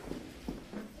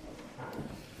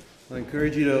I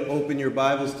encourage you to open your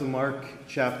Bibles to Mark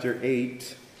chapter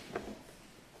 8.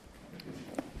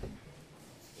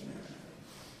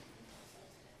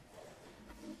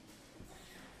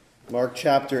 Mark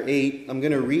chapter 8. I'm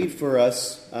going to read for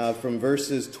us from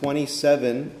verses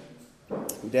 27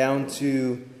 down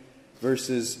to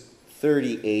verses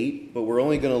 38, but we're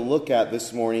only going to look at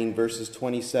this morning verses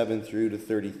 27 through to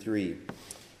 33. So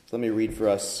let me read for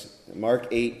us Mark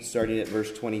 8, starting at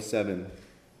verse 27.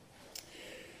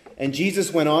 And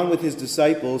Jesus went on with his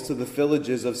disciples to the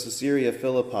villages of Caesarea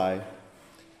Philippi.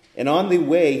 And on the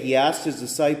way he asked his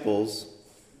disciples,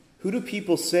 "Who do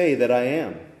people say that I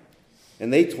am?"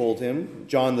 And they told him,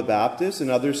 "John the Baptist, and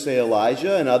others say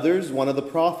Elijah, and others one of the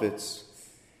prophets."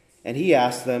 And he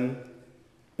asked them,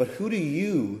 "But who do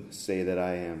you say that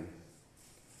I am?"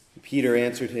 Peter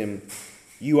answered him,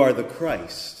 "You are the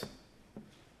Christ."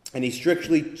 And he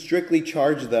strictly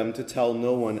charged them to tell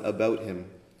no one about him.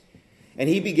 And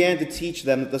he began to teach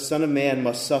them that the Son of Man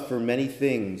must suffer many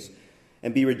things,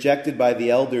 and be rejected by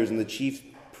the elders and the chief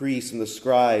priests and the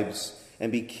scribes, and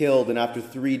be killed, and after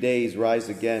 3 days rise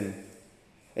again.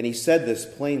 And he said this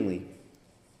plainly.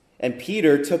 And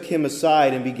Peter took him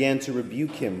aside and began to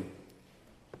rebuke him.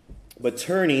 But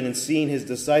turning and seeing his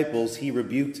disciples, he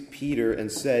rebuked Peter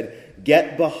and said,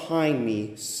 "Get behind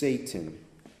me, Satan.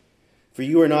 For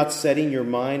you are not setting your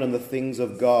mind on the things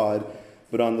of God,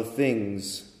 but on the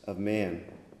things of man."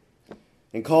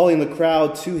 And calling the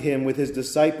crowd to him with his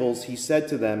disciples, he said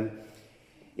to them,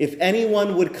 "If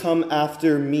anyone would come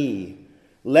after me,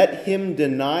 let him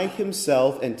deny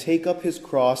himself and take up his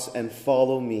cross and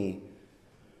follow me.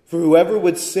 For whoever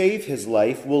would save his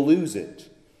life will lose it.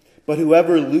 But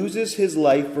whoever loses his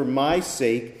life for my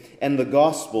sake and the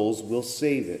gospel's will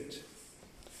save it.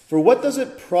 For what does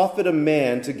it profit a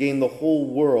man to gain the whole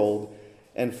world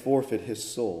and forfeit his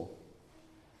soul?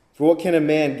 For what can a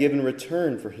man give in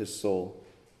return for his soul?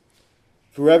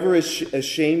 For whoever is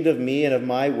ashamed of me and of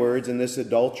my words in this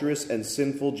adulterous and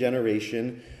sinful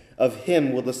generation, of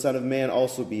him will the Son of Man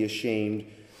also be ashamed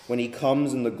when he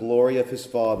comes in the glory of his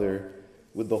Father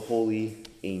with the holy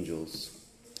angels."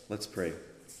 Let's pray.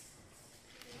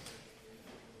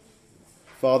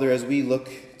 Father, as we look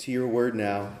to your word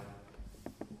now,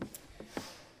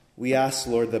 we ask,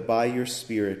 Lord, that by your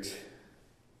Spirit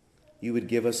you would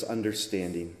give us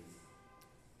understanding.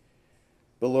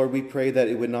 But Lord, we pray that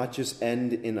it would not just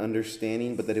end in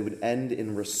understanding, but that it would end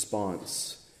in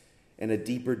response and a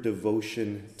deeper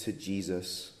devotion to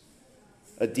Jesus,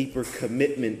 a deeper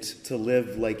commitment to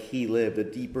live like he lived, a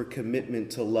deeper commitment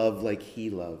to love like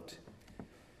he loved.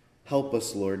 Help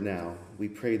us, Lord, now. We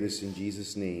pray this in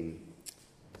Jesus' name.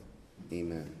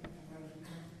 Amen.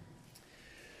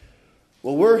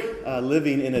 Well, we're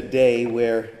living in a day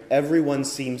where everyone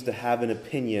seems to have an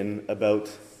opinion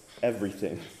about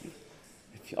everything.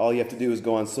 All you have to do is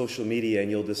go on social media and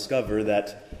you'll discover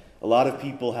that a lot of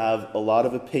people have a lot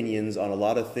of opinions on a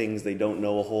lot of things they don't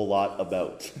know a whole lot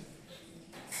about.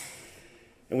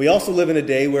 And we also live in a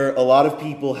day where a lot of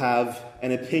people have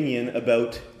an opinion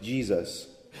about Jesus.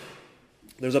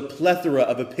 There's a plethora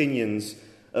of opinions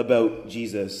about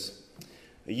Jesus.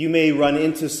 You may run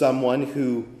into someone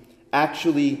who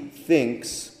actually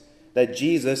thinks that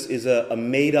Jesus is a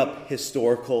made-up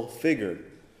historical figure.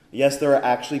 Yes, there are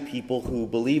actually people who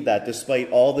believe that, despite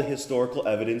all the historical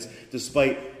evidence,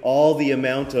 despite all the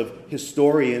amount of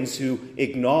historians who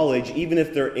acknowledge, even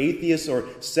if they're atheists or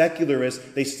secularists,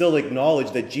 they still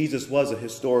acknowledge that Jesus was a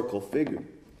historical figure.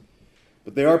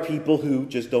 But there are people who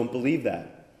just don't believe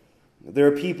that. There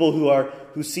are people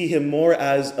who see him more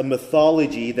as a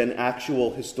mythology than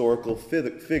actual historical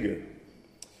figure.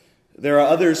 There are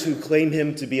others who claim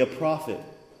him to be a prophet.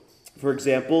 For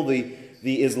example,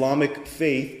 the Islamic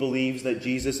faith believes that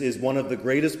Jesus is one of the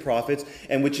greatest prophets,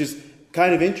 and which is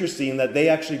kind of interesting that they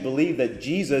actually believe that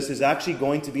Jesus is actually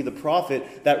going to be the prophet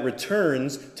that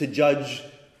returns to judge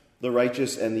the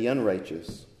righteous and the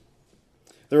unrighteous.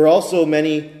 There are also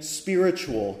many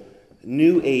spiritual,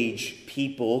 New Age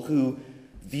people who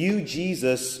view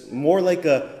Jesus more like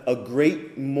a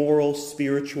great moral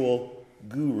spiritual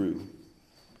guru.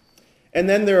 And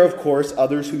then there are, of course,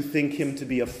 others who think him to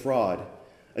be a fraud,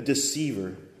 a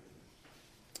deceiver.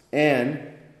 And,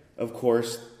 of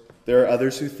course, there are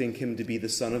others who think him to be the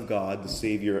Son of God, the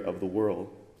Savior of the world.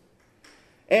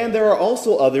 And there are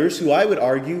also others who, I would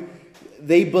argue,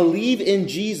 they believe in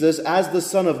Jesus as the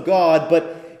Son of God,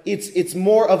 but it's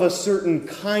more of a certain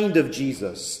kind of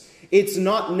Jesus. It's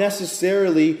not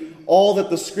necessarily all that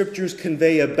the Scriptures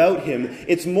convey about him.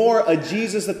 It's more a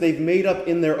Jesus that they've made up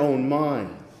in their own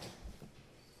mind.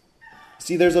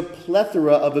 See, there's a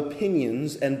plethora of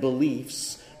opinions and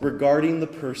beliefs regarding the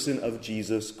person of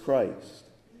Jesus Christ.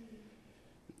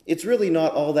 It's really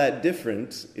not all that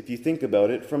different, if you think about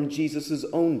it, from Jesus'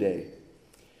 own day.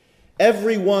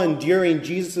 Everyone during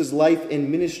Jesus' life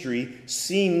and ministry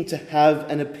seemed to have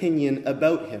an opinion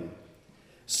about him.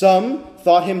 Some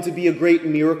thought him to be a great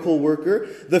miracle worker.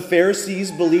 The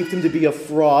Pharisees believed him to be a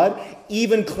fraud,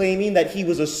 even claiming that he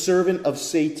was a servant of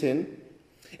Satan.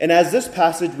 And as this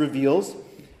passage reveals,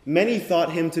 many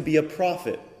thought him to be a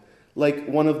prophet, like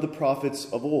one of the prophets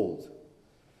of old.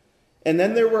 And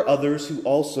then there were others who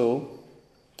also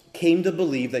came to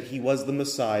believe that he was the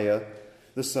Messiah,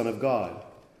 the Son of God,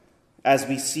 as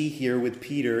we see here with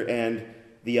Peter and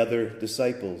the other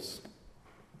disciples.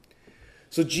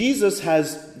 So Jesus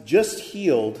has just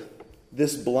healed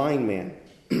this blind man.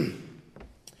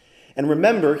 And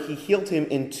remember, he healed him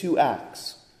in 2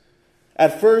 acts.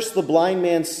 At first, the blind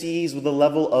man sees with a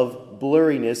level of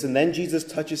blurriness, and then Jesus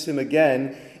touches him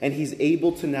again, and he's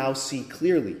able to now see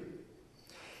clearly.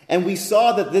 And we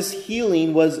saw that this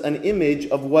healing was an image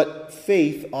of what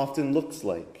faith often looks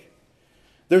like.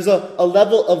 There's a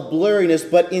level of blurriness,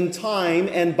 but in time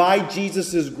and by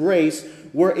Jesus' grace,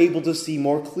 we're able to see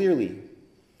more clearly.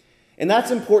 And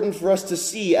that's important for us to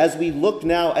see as we look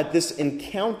now at this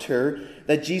encounter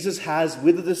that Jesus has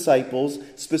with the disciples,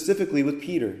 specifically with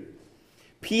Peter.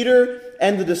 Peter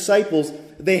and the disciples,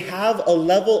 they have a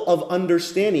level of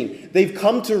understanding. They've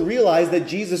come to realize that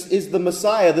Jesus is the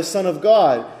Messiah, the Son of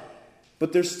God.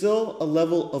 But there's still a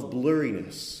level of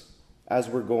blurriness, as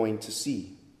we're going to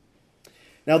see.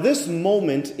 Now, this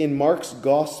moment in Mark's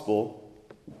gospel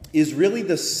is really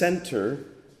the center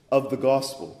of the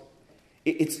gospel.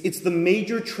 It's the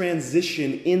major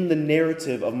transition in the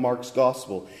narrative of Mark's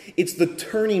gospel. It's the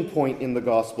turning point in the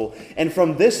gospel. And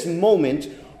from this moment,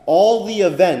 all the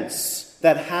events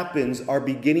that happens are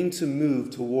beginning to move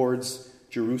towards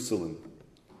Jerusalem.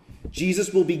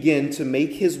 Jesus will begin to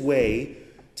make his way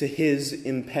to his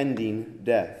impending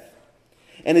death.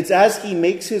 And it's as he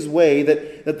makes his way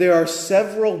that there are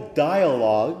several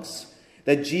dialogues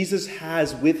that Jesus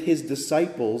has with his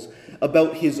disciples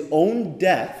about his own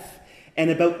death and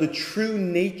about the true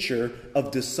nature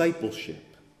of discipleship.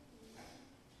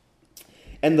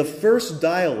 And the first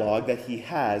dialogue that he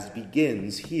has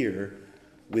begins here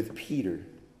with Peter.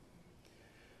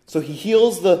 So he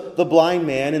heals the blind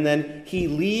man, and then he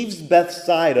leaves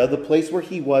Bethsaida, the place where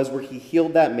he was, where he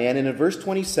healed that man. And in verse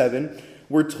 27,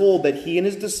 we're told that he and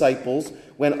his disciples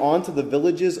went on to the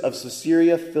villages of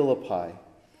Caesarea Philippi.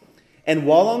 And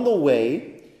while on the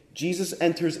way, Jesus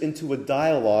enters into a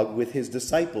dialogue with his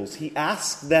disciples. He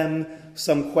asks them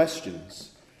some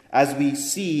questions. As we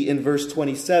see in verse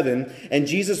 27, and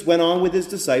Jesus went on with his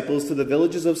disciples to the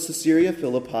villages of Caesarea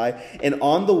Philippi, and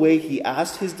on the way he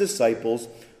asked his disciples,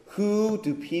 "Who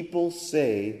do people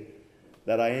say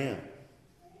that I am?"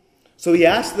 So he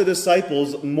asked the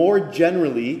disciples more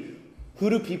generally, who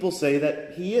do people say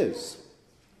that he is?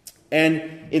 And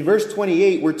in verse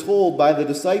 28, we're told by the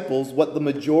disciples what the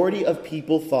majority of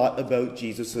people thought about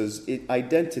Jesus'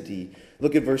 identity.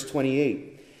 Look at verse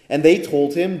 28. And they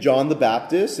told him, John the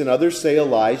Baptist, and others say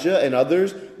Elijah, and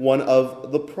others one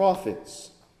of the prophets.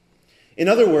 In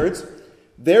other words,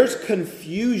 there's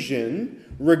confusion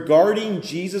regarding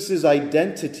Jesus'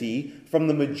 identity from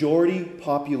the majority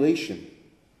population.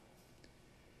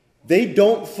 They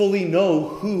don't fully know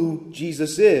who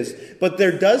Jesus is, but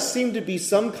there does seem to be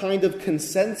some kind of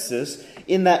consensus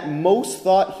in that most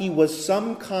thought he was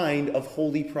some kind of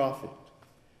holy prophet.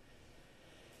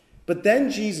 But then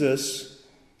Jesus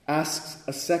asks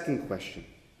a second question,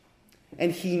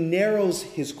 and he narrows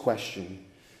his question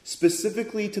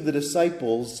specifically to the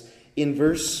disciples in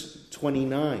verse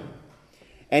 29.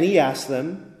 And he asks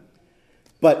them,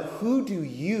 "But who do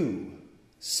you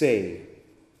say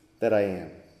that I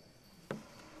am?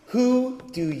 Who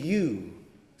do you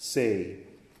say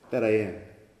that I am?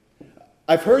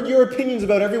 I've heard your opinions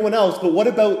about everyone else, but what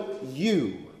about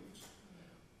you?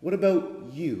 What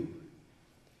about you?"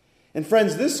 And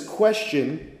friends, this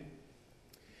question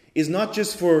is not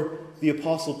just for the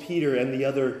Apostle Peter and the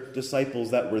other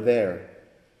disciples that were there.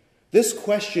 This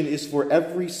question is for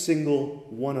every single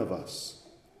one of us.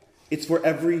 It's for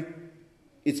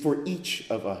each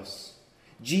of us.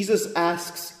 Jesus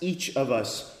asks each of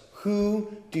us,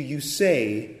 "Who do you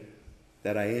say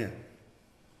that I am?"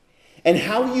 And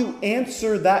how you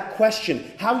answer that question,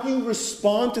 how you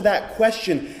respond to that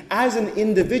question as an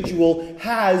individual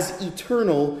has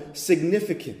eternal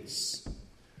significance.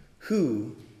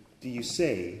 Who do you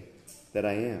say that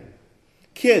I am?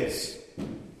 Kids,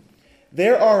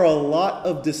 there are a lot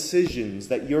of decisions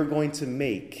that you're going to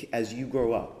make as you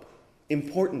grow up.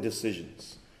 Important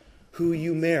decisions. Who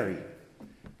you marry,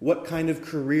 what kind of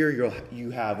career you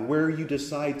have, where you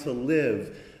decide to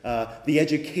live, the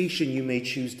education you may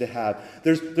choose to have.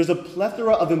 There's a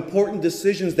plethora of important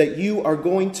decisions that you are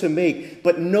going to make.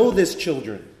 But know this,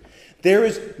 children. There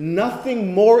is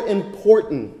nothing more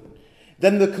important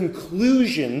than the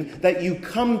conclusion that you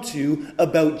come to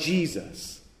about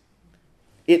Jesus.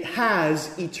 It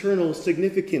has eternal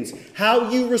significance. How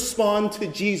you respond to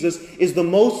Jesus is the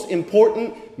most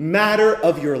important matter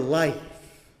of your life.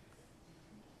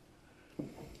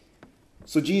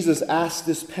 So Jesus asked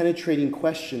this penetrating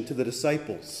question to the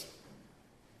disciples.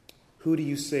 Who do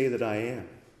you say that I am?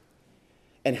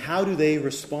 And how do they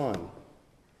respond?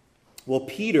 Well,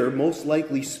 Peter, most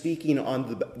likely speaking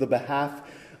on the behalf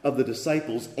of the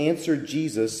disciples, answered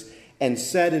Jesus and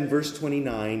said in verse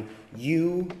 29,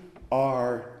 "You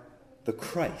are the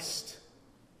Christ."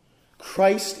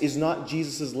 Christ is not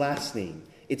Jesus' last name.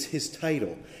 It's his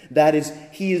title. That is,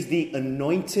 he is the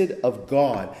anointed of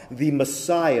God, the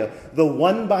Messiah, the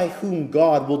one by whom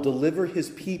God will deliver his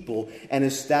people and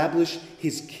establish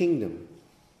his kingdom.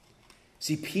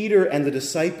 See, Peter and the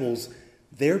disciples,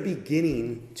 they're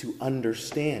beginning to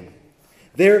understand.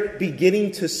 They're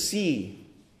beginning to see.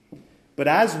 But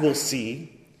as we'll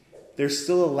see, there's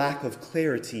still a lack of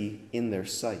clarity in their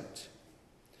sight.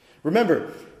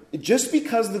 Remember, just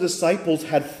because the disciples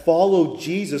had followed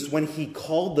Jesus when he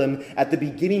called them at the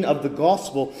beginning of the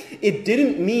gospel, it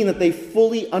didn't mean that they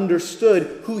fully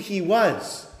understood who he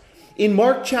was. In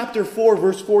Mark chapter 4,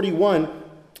 verse 41,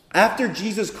 after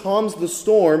Jesus calms the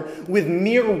storm with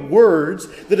mere words,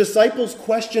 the disciples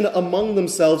question among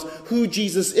themselves who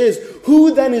Jesus is.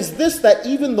 Who then is this that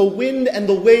even the wind and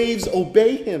the waves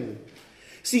obey him?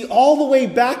 See, all the way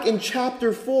back in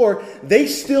chapter 4, they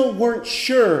still weren't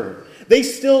sure. They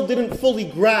still didn't fully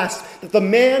grasp that the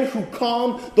man who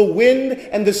calmed the wind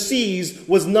and the seas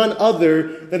was none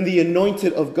other than the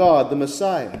anointed of God, the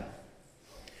Messiah.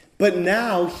 But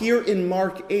now, here in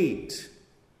Mark 8,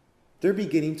 they're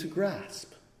beginning to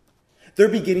grasp. They're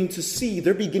beginning to see.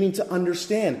 They're beginning to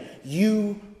understand.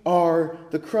 You are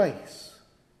the Christ.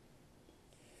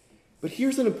 But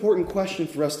here's an important question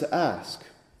for us to ask.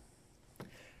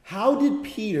 How did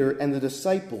Peter and the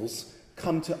disciples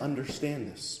come to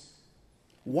understand this?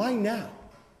 Why now?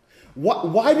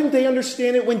 Why didn't they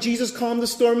understand it when Jesus calmed the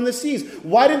storm and the seas?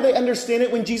 Why didn't they understand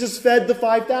it when Jesus fed the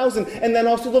 5,000 and then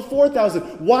also the 4,000?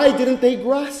 Why didn't they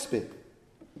grasp it?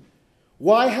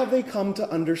 Why have they come to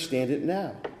understand it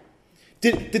now?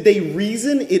 Did they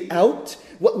reason it out?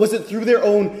 Was it through their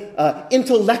own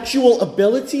intellectual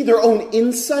ability, their own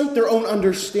insight, their own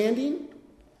understanding?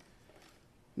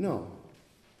 No.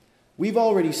 We've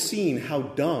already seen how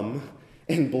dumb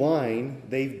and blind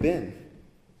they've been.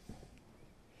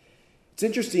 It's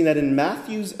interesting that in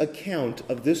Matthew's account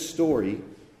of this story,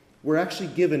 we're actually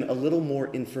given a little more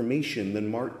information than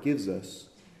Mark gives us.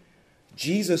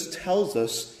 Jesus tells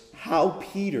us how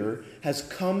Peter has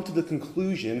come to the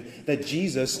conclusion that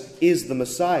Jesus is the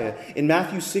Messiah. In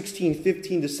Matthew 16,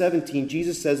 15 to 17,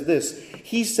 Jesus says this,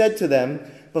 "He said to them,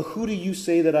 'But who do you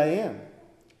say that I am?'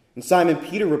 And Simon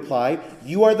Peter replied,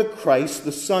 'You are the Christ,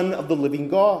 the Son of the living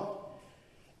God.'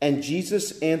 And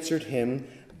Jesus answered him,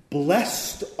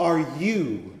 'Blessed are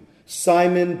you,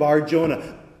 Simon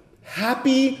Bar-Jonah.'"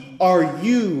 Happy are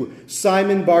you,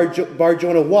 Simon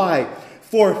Bar-Jonah. Why?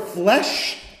 "For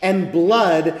flesh and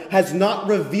blood has not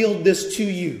revealed this to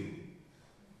you,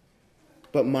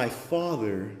 but my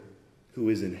Father who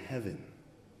is in heaven."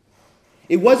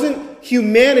 It wasn't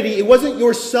humanity, it wasn't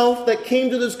yourself that came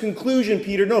to this conclusion,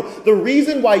 Peter. No, the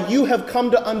reason why you have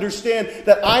come to understand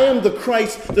that I am the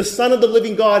Christ, the Son of the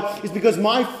living God, is because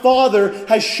my Father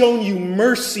has shown you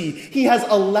mercy. He has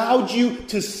allowed you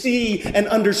to see and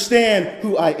understand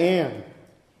who I am.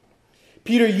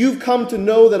 Peter, you've come to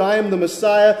know that I am the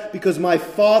Messiah because my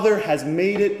Father has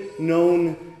made it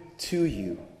known to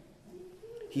you.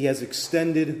 He has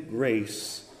extended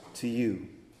grace to you.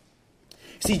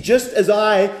 See, just as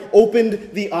I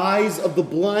opened the eyes of the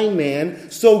blind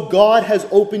man, so God has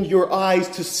opened your eyes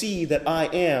to see that I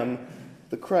am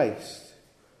the Christ.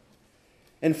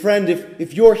 And friend,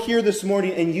 if you're here this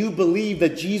morning and you believe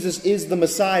that Jesus is the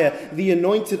Messiah, the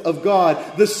anointed of God,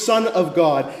 the Son of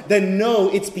God, then know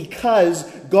it's because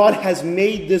God has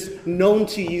made this known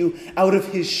to you out of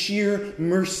his sheer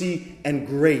mercy and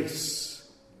grace.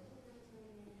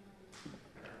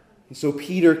 And so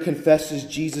Peter confesses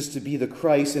Jesus to be the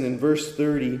Christ, and in verse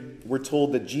 30, we're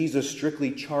told that Jesus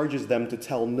strictly charges them to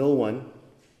tell no one,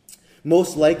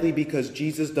 most likely because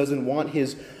Jesus doesn't want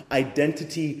his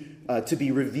identity to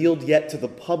be revealed yet to the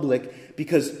public,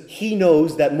 because he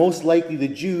knows that most likely the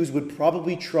Jews would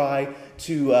probably try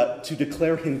to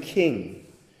declare him king.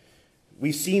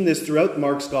 We've seen this throughout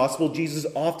Mark's gospel. Jesus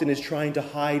often is trying to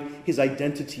hide his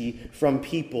identity from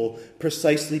people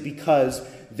precisely because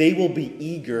they will be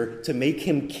eager to make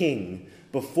him king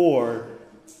before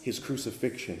his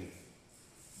crucifixion.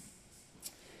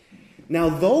 Now,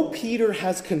 though Peter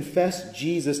has confessed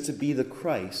Jesus to be the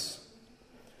Christ,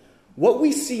 what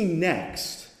we see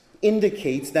next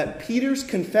indicates that Peter's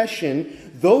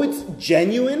confession, though it's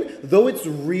genuine, though it's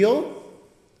real,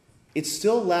 it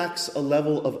still lacks a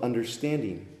level of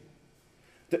understanding.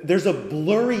 There's a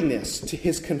blurriness to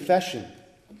his confession.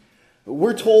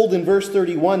 We're told in verse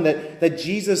 31 that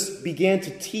Jesus began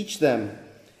to teach them.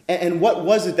 And what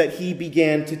was it that he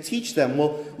began to teach them?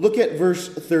 Well, look at verse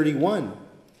 31.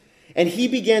 And he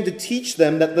began to teach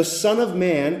them that the Son of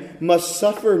Man must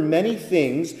suffer many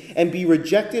things and be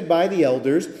rejected by the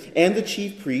elders and the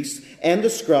chief priests and the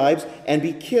scribes and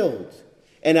be killed,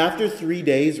 and after 3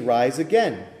 days rise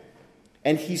again.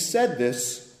 And he said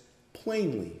this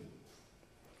plainly.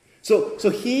 So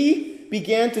he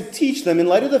began to teach them, in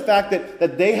light of the fact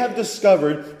that they have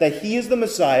discovered that he is the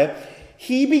Messiah,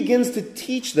 he begins to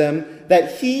teach them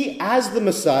that he, as the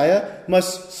Messiah,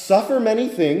 must suffer many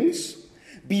things,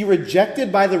 be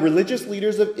rejected by the religious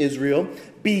leaders of Israel,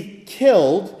 be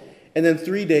killed, and then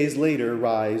 3 days later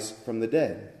rise from the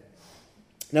dead.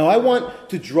 Now, I want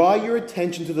to draw your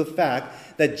attention to the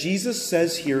fact that Jesus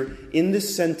says here in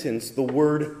this sentence the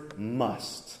word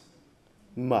must.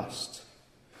 Must.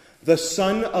 The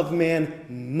Son of Man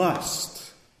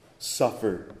must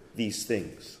suffer these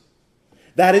things.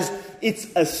 That is, it's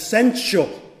essential.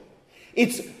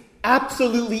 It's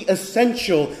absolutely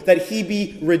essential that he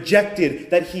be rejected,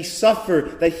 that he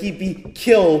suffer, that he be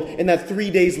killed, and that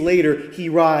 3 days later he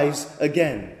rise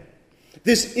again.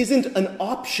 This isn't an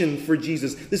option for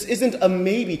Jesus. This isn't a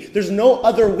maybe. There's no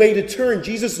other way to turn.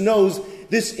 Jesus knows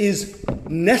this is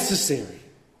necessary.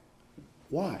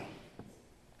 Why?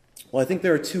 Well, I think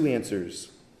there are two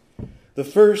answers. The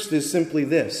first is simply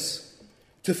this: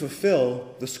 to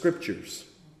fulfill the Scriptures.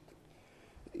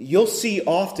 You'll see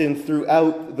often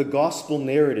throughout the gospel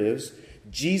narratives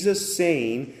Jesus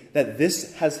saying that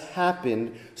this has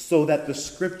happened so that the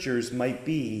Scriptures might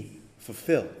be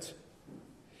fulfilled.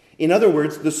 In other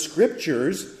words, the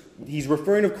Scriptures, he's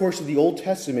referring, of course, to the Old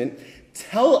Testament,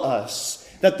 tell us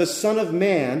that the Son of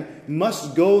Man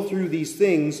must go through these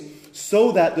things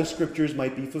so that the Scriptures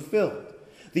might be fulfilled.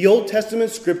 The Old Testament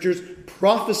Scriptures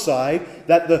prophesied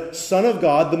that the Son of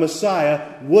God, the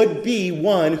Messiah, would be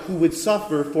one who would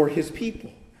suffer for his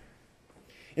people.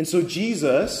 And so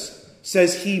Jesus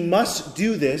says he must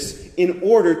do this in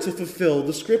order to fulfill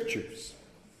the Scriptures.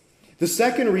 The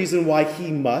second reason why he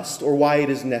must, or why it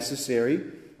is necessary,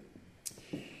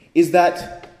 is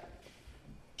that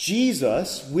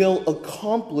Jesus will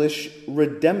accomplish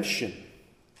redemption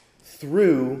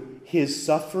through his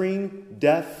suffering,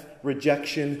 death,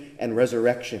 rejection, and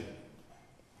resurrection.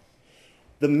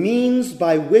 The means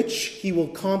by which he will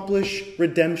accomplish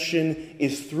redemption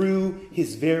is through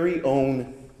his very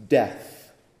own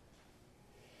death.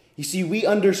 You see, we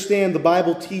understand the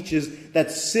Bible teaches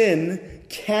that sin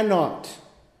cannot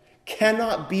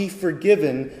be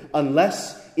forgiven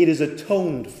unless it is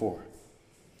atoned for.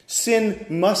 Sin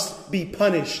must be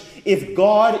punished. If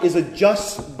God is a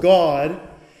just God,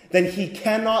 then he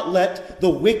cannot let the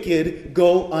wicked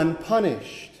go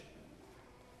unpunished.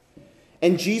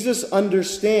 And Jesus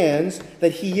understands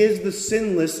that he is the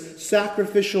sinless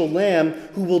sacrificial lamb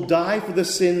who will die for the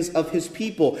sins of his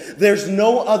people. There's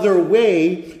no other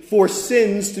way for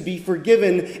sins to be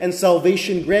forgiven and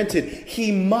salvation granted.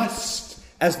 He must,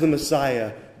 as the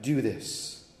Messiah, do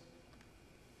this.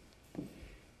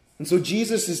 And so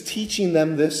Jesus is teaching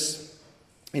them this,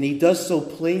 and he does so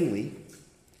plainly.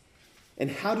 And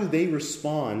how do they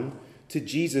respond to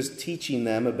Jesus teaching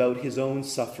them about his own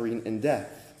suffering and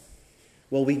death?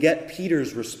 Well, we get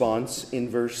Peter's response in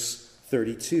verse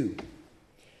 32.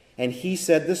 And he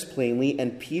said this plainly,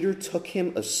 and Peter took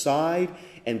him aside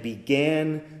and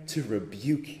began to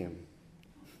rebuke him.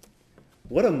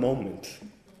 What a moment.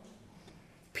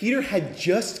 Peter had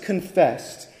just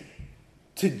confessed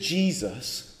to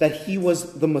Jesus that he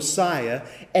was the Messiah,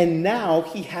 and now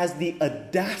he has the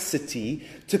audacity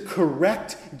to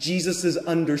correct Jesus'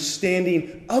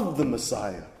 understanding of the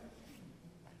Messiah.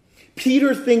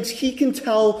 Peter thinks he can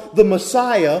tell the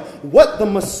Messiah what the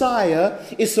Messiah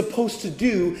is supposed to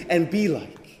do and be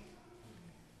like.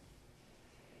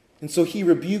 And so he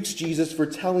rebukes Jesus for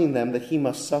telling them that he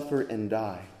must suffer and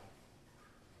die.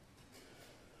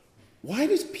 Why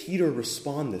does Peter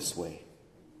respond this way?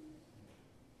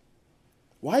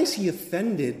 Why is he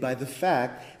offended by the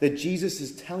fact that Jesus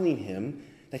is telling him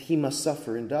that he must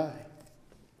suffer and die?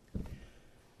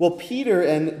 Well, Peter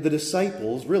and the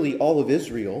disciples, really all of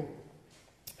Israel,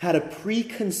 had a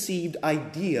preconceived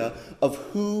idea of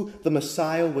who the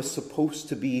Messiah was supposed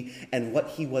to be and what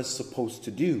he was supposed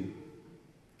to do.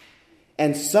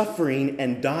 And suffering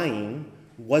and dying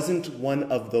wasn't one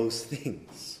of those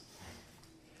things.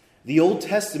 The Old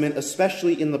Testament,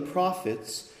 especially in the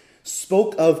prophets,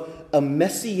 spoke of a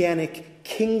messianic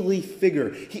kingly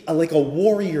figure, like a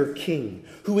warrior king,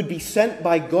 who would be sent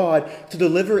by God to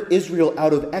deliver Israel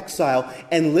out of exile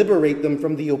and liberate them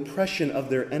from the oppression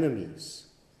of their enemies.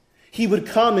 He would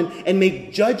come and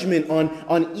make judgment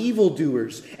on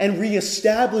evildoers and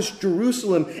reestablish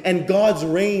Jerusalem and God's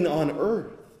reign on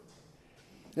earth.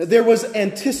 There was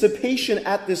anticipation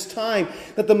at this time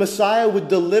that the Messiah would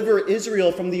deliver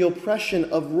Israel from the oppression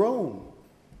of Rome.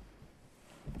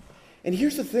 And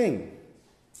here's the thing.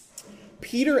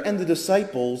 Peter and the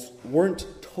disciples weren't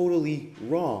totally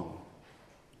wrong.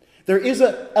 There is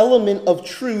an element of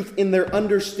truth in their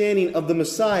understanding of the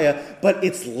Messiah, but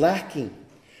it's lacking.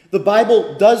 The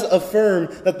Bible does affirm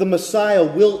that the Messiah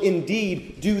will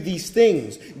indeed do these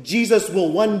things. Jesus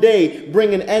will one day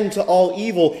bring an end to all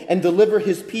evil and deliver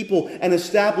his people and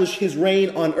establish his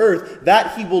reign on earth.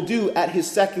 That he will do at his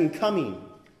second coming.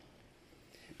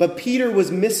 But Peter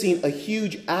was missing a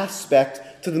huge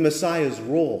aspect to the Messiah's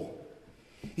role.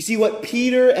 You see, what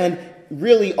Peter and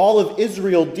really all of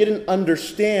Israel didn't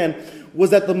understand was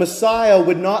that the Messiah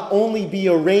would not only be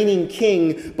a reigning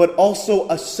king, but also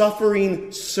a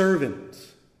suffering servant,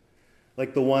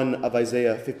 like the one of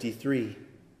Isaiah 53.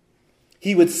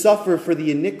 He would suffer for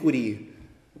the iniquity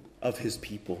of his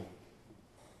people.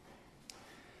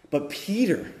 But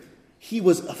Peter, he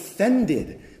was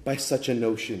offended by such a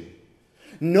notion.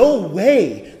 No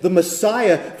way the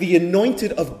Messiah, the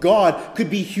anointed of God,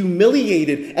 could be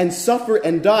humiliated and suffer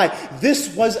and die.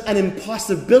 This was an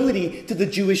impossibility to the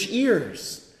Jewish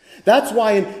ears. That's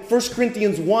why in 1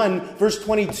 Corinthians 1, verse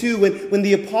 22, when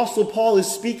the Apostle Paul is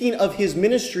speaking of his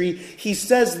ministry, he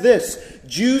says this: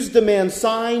 Jews demand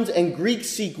signs and Greeks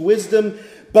seek wisdom,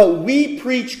 but we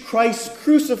preach Christ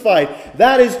crucified.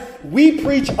 That is, we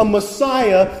preach a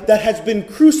Messiah that has been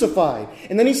crucified.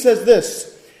 And then he says this: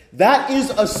 that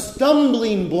is a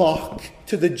stumbling block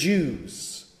to the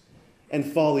Jews and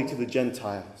folly to the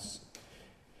Gentiles.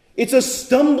 It's a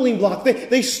stumbling block.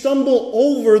 They stumble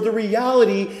over the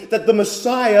reality that the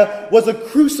Messiah was a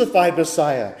crucified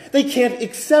Messiah. They can't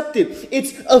accept it.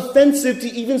 It's offensive to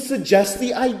even suggest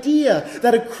the idea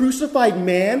that a crucified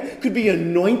man could be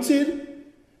anointed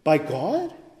by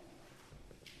God.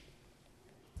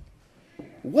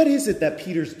 What is it that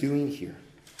Peter's doing here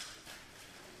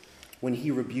when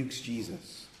he rebukes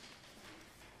Jesus?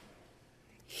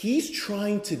 He's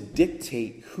trying to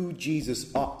dictate who Jesus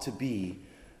ought to be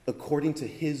according to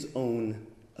his own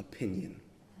opinion.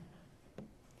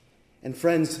 And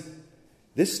friends,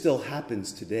 this still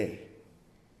happens today.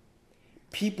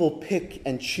 People pick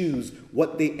and choose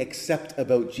what they accept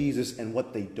about Jesus and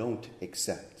what they don't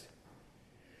accept.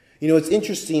 You know, it's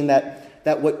interesting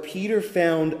that what Peter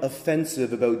found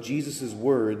offensive about Jesus'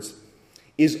 words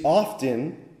is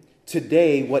often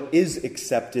today what is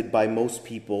accepted by most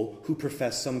people who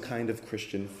profess some kind of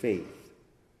Christian faith.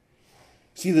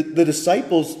 See, the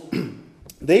disciples,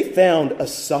 they found a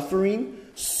suffering,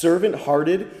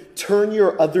 servant-hearted, turn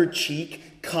your other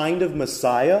cheek kind of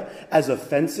Messiah as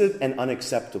offensive and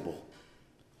unacceptable.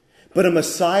 But a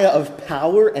Messiah of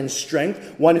power and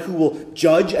strength, one who will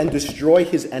judge and destroy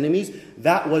his enemies,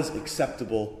 that was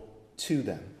acceptable to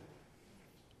them.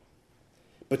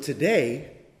 But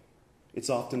today, it's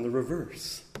often the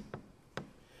reverse.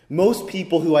 Most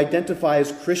people who identify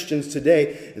as Christians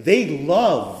today, they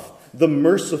love the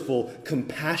merciful,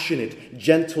 compassionate,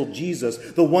 gentle Jesus,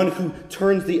 the one who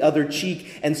turns the other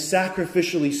cheek and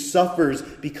sacrificially suffers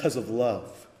because of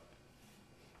love.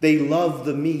 They love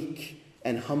the meek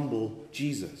and humble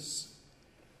Jesus.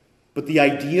 But the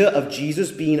idea of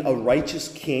Jesus being a righteous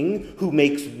king who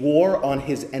makes war on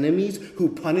his enemies,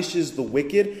 who punishes the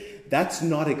wicked, that's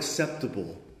not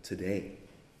acceptable today.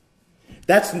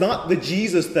 That's not the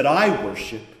Jesus that I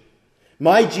worship.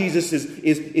 My Jesus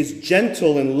is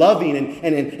gentle and loving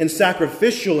and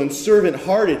sacrificial and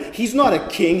servant-hearted. He's not a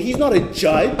king. He's not a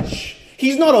judge.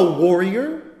 He's not a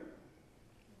warrior.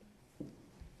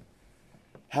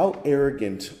 How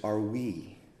arrogant are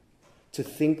we to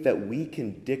think that we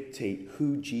can dictate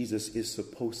who Jesus is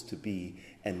supposed to be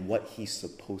and what he's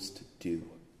supposed to do?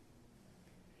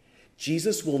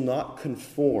 Jesus will not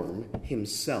conform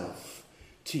himself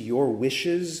to your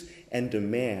wishes and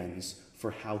demands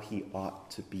for how he ought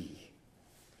to be.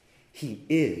 He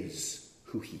is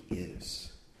who he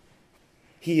is.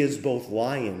 He is both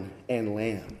lion and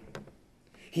lamb.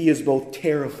 He is both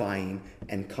terrifying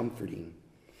and comforting.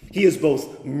 He is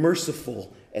both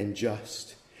merciful and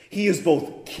just. He is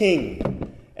both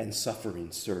king and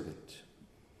suffering servant.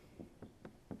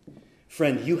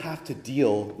 Friend, you have to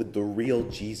deal with the real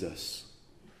Jesus.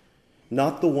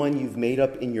 Not the one you've made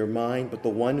up in your mind, but the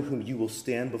one whom you will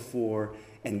stand before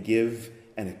and give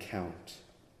an account.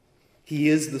 He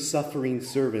is the suffering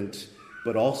servant,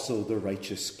 but also the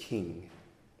righteous king.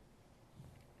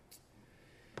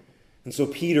 And so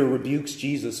Peter rebukes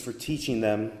Jesus for teaching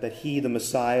them that he, the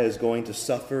Messiah, is going to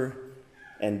suffer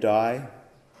and die.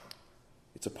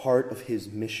 It's a part of his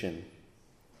mission.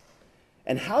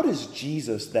 And how does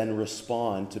Jesus then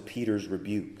respond to Peter's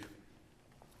rebuke?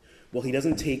 Well, he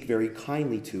doesn't take very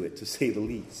kindly to it, to say the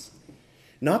least.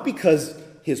 Not because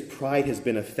his pride has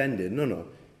been offended, no,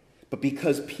 but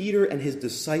because Peter and his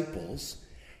disciples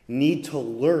need to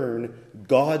learn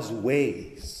God's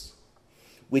ways,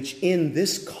 which in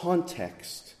this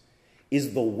context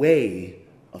is the way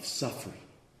of suffering.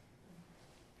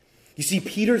 You see,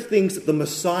 Peter thinks that the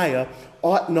Messiah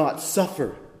ought not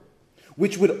suffer,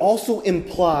 which would also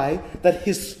imply that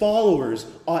his followers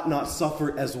ought not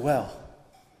suffer as well.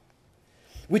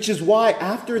 Which is why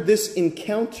after this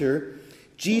encounter,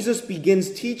 Jesus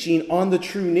begins teaching on the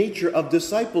true nature of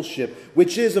discipleship,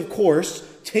 which is, of course,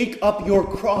 take up your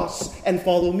cross and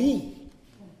follow me.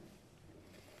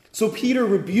 So Peter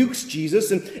rebukes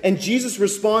Jesus, and Jesus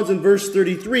responds in verse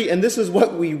 33, and this is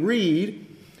what we read.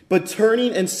 But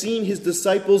turning and seeing his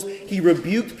disciples, he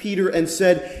rebuked Peter and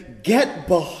said, "Get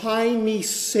behind me,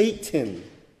 Satan,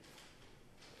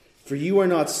 for you are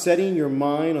not setting your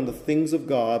mind on the things of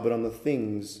God, but on the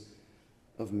things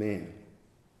of man."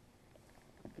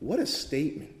 What a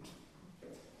statement.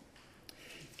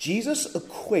 Jesus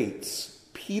equates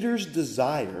Peter's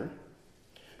desire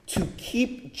to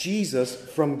keep Jesus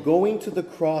from going to the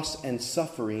cross and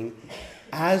suffering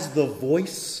as the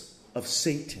voice of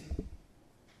Satan.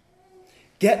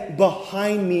 Get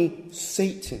behind me,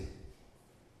 Satan.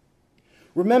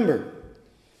 Remember,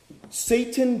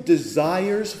 Satan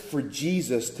desires for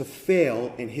Jesus to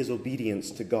fail in his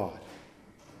obedience to God.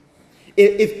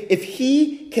 If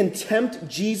he can tempt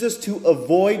Jesus to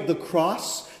avoid the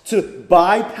cross, to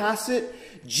bypass it,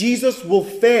 Jesus will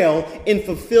fail in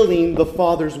fulfilling the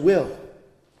Father's will.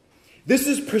 This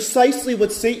is precisely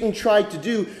what Satan tried to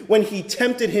do when he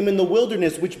tempted him in the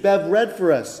wilderness, which Bev read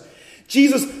for us.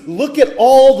 Jesus, look at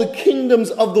all the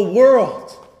kingdoms of the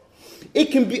world. It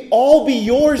can all be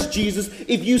yours, Jesus,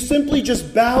 if you simply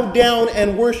just bow down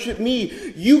and worship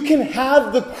me. You can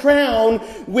have the crown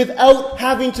without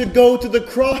having to go to the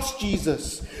cross,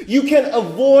 Jesus. You can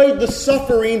avoid the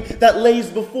suffering that lays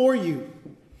before you.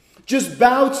 Just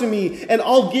bow to me and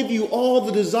I'll give you all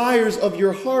the desires of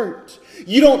your heart.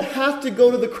 You don't have to go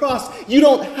to the cross. You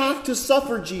don't have to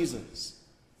suffer, Jesus.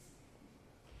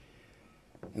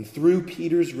 And through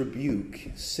Peter's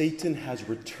rebuke, Satan has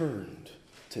returned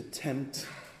to tempt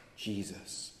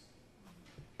Jesus.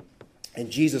 And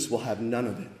Jesus will have none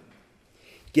of it.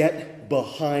 Get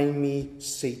behind me,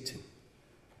 Satan.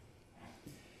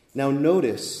 Now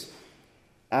notice,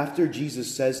 after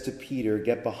Jesus says to Peter,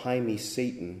 "Get behind me,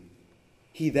 Satan,"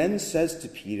 he then says to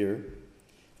Peter,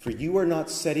 "For you are not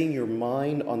setting your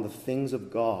mind on the things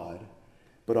of God,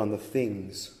 but on the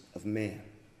things of man."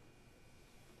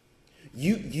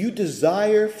 You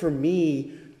desire for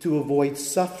me to avoid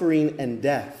suffering and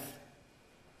death.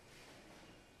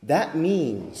 That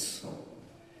means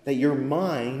that your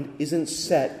mind isn't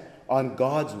set on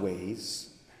God's ways,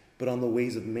 but on the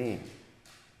ways of man.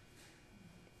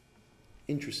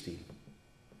 Interesting.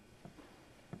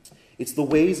 It's the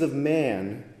ways of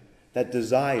man that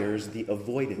desires the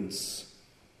avoidance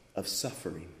of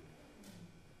suffering.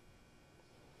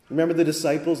 Remember the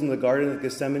disciples in the Garden of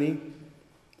Gethsemane?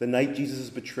 The night Jesus is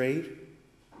betrayed?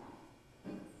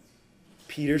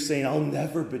 Peter saying, "I'll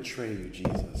never betray you,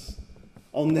 Jesus.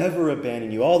 I'll never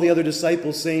abandon you." All the other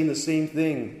disciples saying the same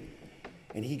thing.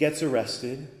 And he gets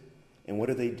arrested. And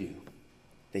what do?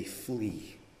 They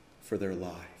flee for their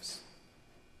lives.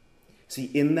 See,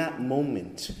 in that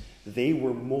moment, they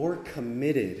were more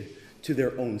committed to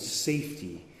their own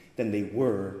safety than they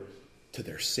were to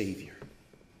their Savior.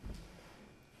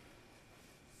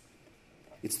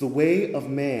 It's the way of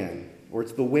man, or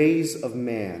it's the ways of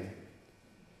man,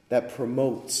 that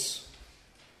promotes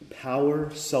power,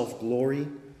 self-glory,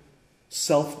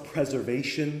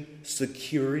 self-preservation,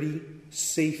 security,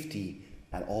 safety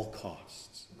at all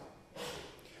costs.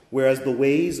 Whereas the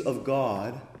ways of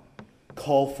God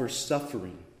call for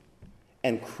suffering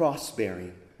and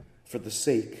cross-bearing for the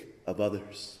sake of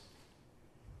others.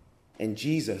 And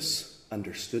Jesus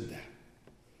understood that.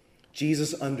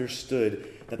 Jesus understood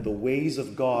that the ways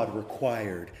of God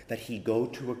required that he go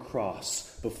to a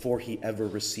cross before he ever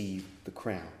received the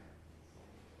crown.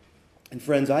 And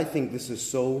friends, I think this is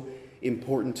so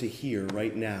important to hear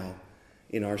right now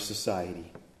in our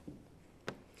society.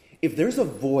 If there's a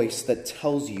voice that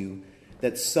tells you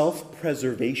that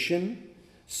self-preservation,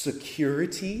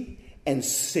 security, and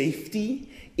safety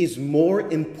is more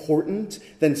important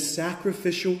than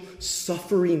sacrificial,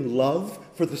 suffering love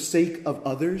for the sake of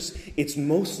others, it's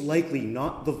most likely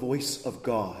not the voice of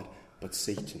God, but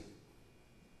Satan.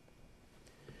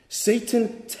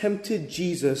 Satan tempted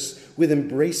Jesus with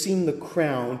embracing the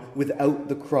crown without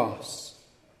the cross.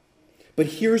 But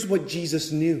here's what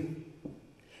Jesus knew.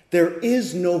 There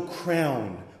is no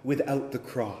crown without the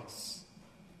cross.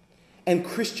 And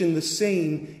Christian, the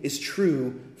same is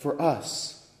true for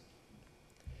us.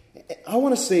 I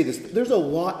want to say this. There's a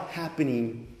lot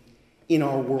happening in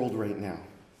our world right now.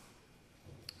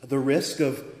 The risk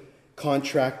of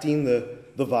contracting the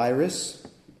virus,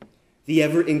 the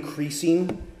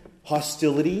ever-increasing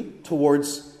hostility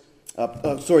towards,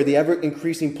 the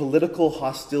ever-increasing political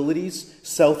hostilities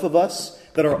south of us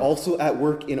that are also at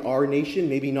work in our nation,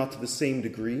 maybe not to the same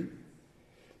degree.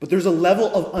 But there's a level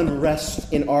of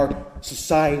unrest in our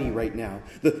society right now.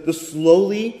 The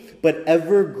slowly but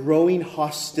ever-growing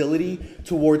hostility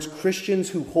towards Christians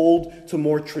who hold to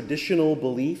more traditional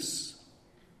beliefs.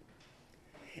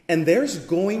 And there's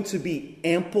going to be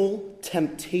ample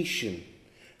temptation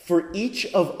for each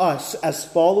of us as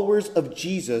followers of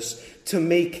Jesus to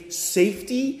make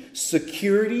safety,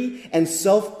 security, and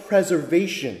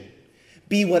self-preservation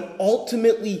be what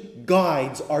ultimately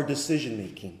guides our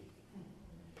decision-making.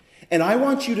 And I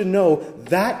want you to know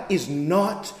that is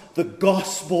not the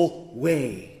gospel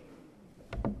way.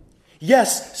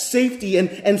 Yes, safety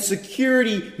and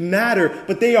security matter,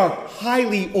 but they are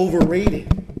highly overrated.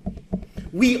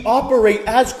 We operate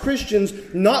as Christians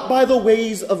not by the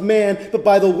ways of man, but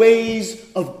by the ways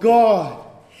of God.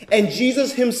 And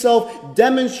Jesus himself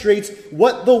demonstrates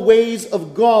what the ways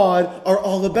of God are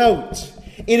all about.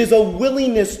 It is a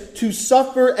willingness to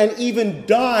suffer and even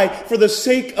die for the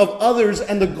sake of others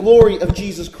and the glory of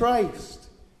Jesus Christ.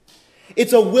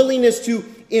 It's a willingness to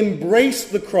embrace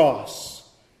the cross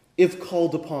if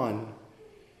called upon,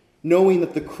 knowing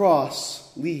that the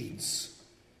cross leads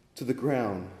to the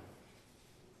ground.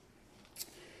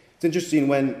 It's interesting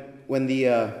when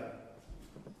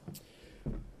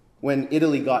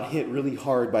Italy got hit really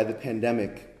hard by the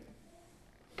pandemic,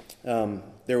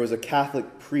 there was a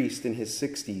Catholic priest in his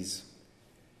 60s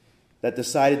that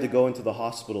decided to go into the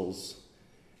hospitals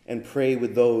and pray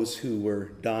with those who were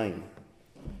dying.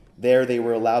 There they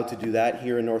were allowed to do that.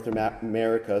 Here in North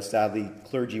America, sadly,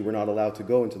 clergy were not allowed to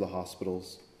go into the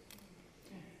hospitals.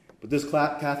 But this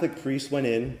Catholic priest went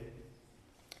in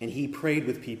and he prayed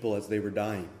with people as they were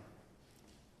dying.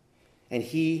 And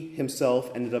he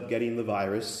himself ended up getting the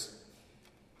virus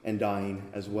and dying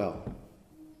as well.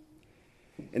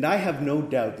 And I have no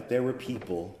doubt that there were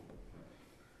people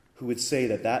who would say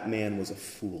that that man was a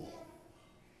fool.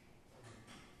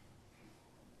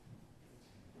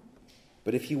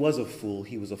 But if he was a fool,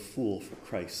 he was a fool for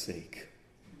Christ's sake.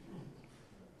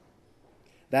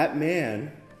 That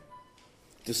man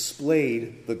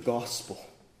displayed the gospel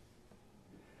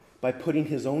by putting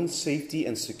his own safety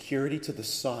and security to the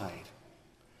side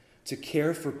to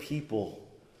care for people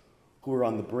who were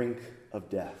on the brink of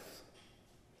death.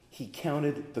 He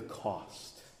counted the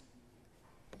cost.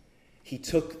 He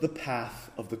took the path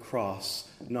of the cross,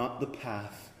 not the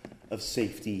path of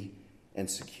safety and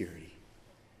security.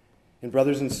 And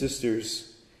brothers and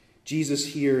sisters, Jesus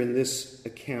here in this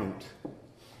account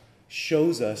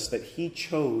shows us that he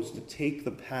chose to take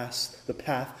the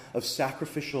path of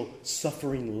sacrificial,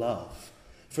 suffering love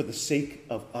for the sake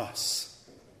of us.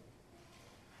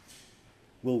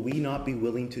 Will we not be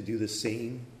willing to do the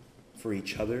same for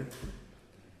each other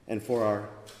and for our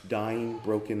dying,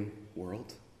 broken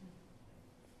world?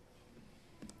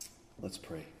 Let's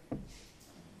pray.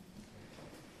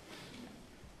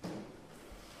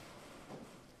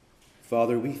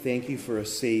 Father, we thank you for a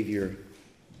Savior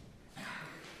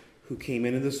who came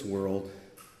into this world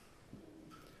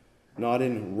not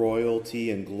in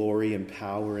royalty and glory and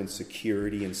power and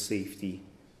security and safety,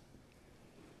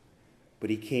 but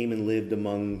he came and lived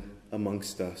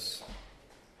amongst us.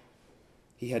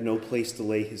 He had no place to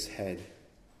lay his head.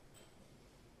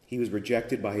 He was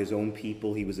rejected by his own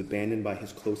people. He was abandoned by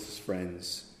his closest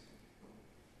friends.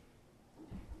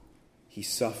 He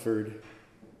suffered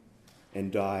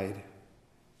and died.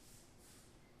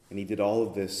 And he did all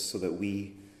of this so that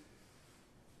we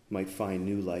might find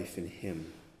new life in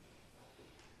him.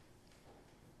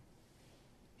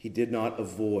 He did not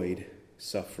avoid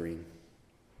suffering,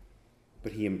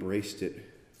 but he embraced it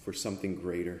for something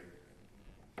greater.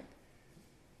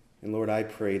 And Lord, I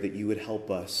pray that you would help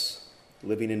us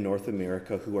living in North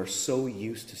America who are so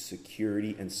used to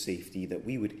security and safety that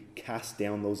we would cast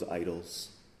down those idols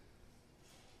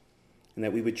and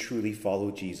that we would truly follow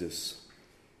Jesus,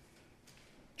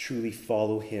 truly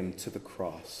follow him to the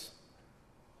cross.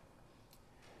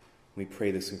 We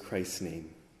pray this in Christ's name.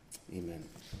 Amen.